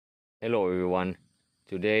Hello everyone.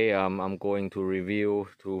 Today I'm going to review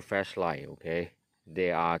two flashlights. Okay, they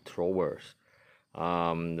are throwers.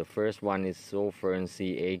 The first one is Sofirn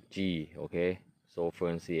C8G. Okay,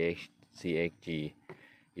 Sofirn C8G.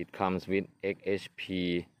 It comes with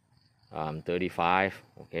xhp35.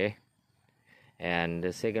 Okay, and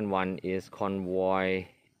the second one is Convoy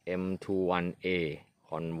M21A.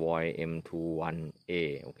 Convoy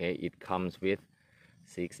M21A. Okay, it comes with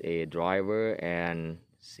 6A driver and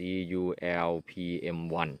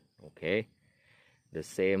Culpm1. Okay, the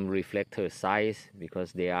same reflector size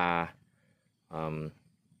because they are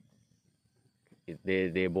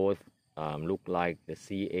they both look like the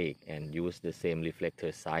C8 and use the same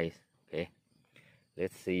reflector size. Okay,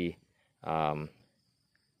 let's see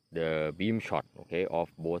the beam shot, okay,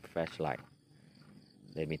 of both flashlight.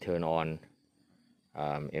 Let me turn on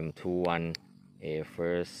M21A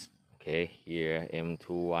first. Okay, here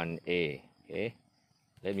M21A. Okay,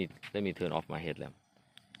 let me turn off my headlamp.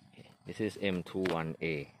 Okay, this is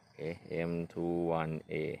M21A. Okay,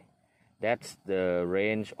 M21A. That's the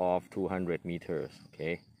range of 200 meters.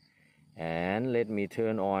 Okay, and let me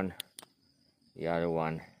turn on the other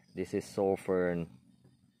one. This is Sofirn.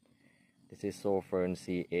 This is Sofirn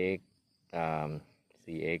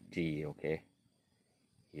C8G. Okay,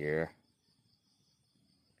 here.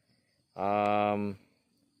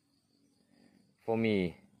 For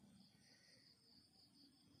me,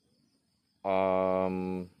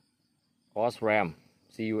 Osram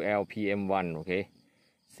Culpm1, okay,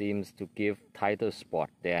 seems to give tighter spot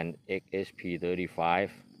than xhp35.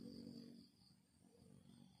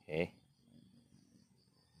 Okay,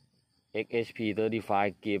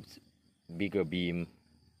 xhp35 gives bigger beam,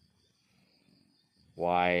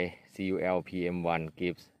 while Culpm1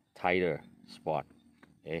 gives tighter spot.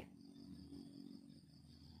 Okay,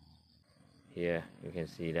 here you can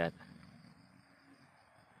see that.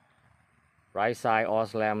 Right side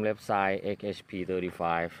Osram, left side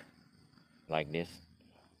xhp35, like this.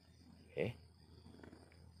 Okay.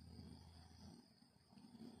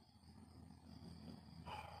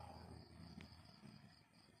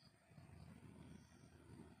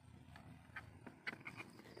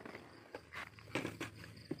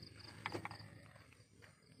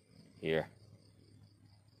 Here.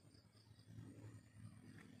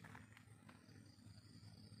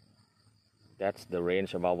 That's the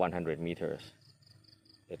range about 100 meters.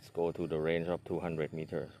 Let's go to the range of 200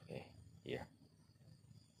 meters. Okay, here.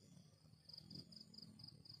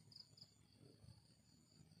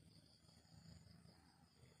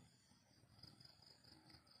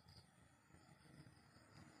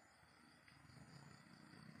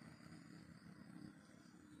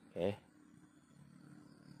 Okay.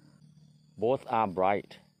 Both are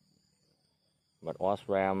bright, but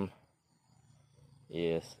Osram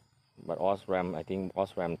I think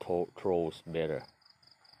Osram throws better.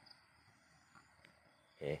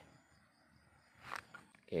 Okay.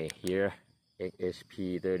 Okay, here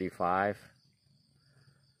xhp35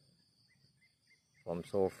 from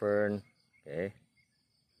Sofirn. Okay.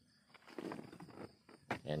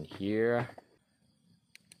 And here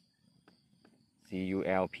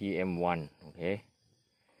Culpm1. Okay.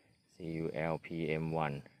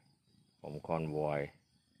 Culpm1 from Convoy.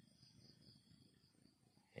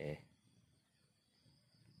 Okay.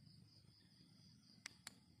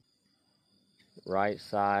 Right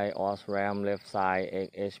side Osram, left side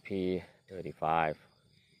xhp35.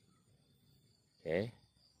 Okay.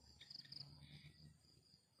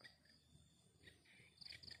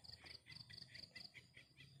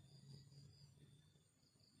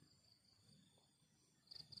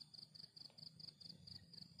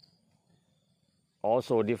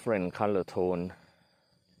 Also different color tone.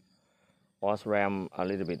 Osram a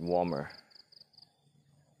little bit warmer.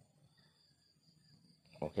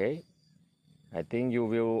 Okay, I think you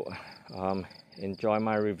will enjoy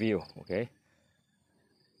my review. Okay,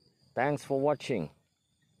 thanks for watching.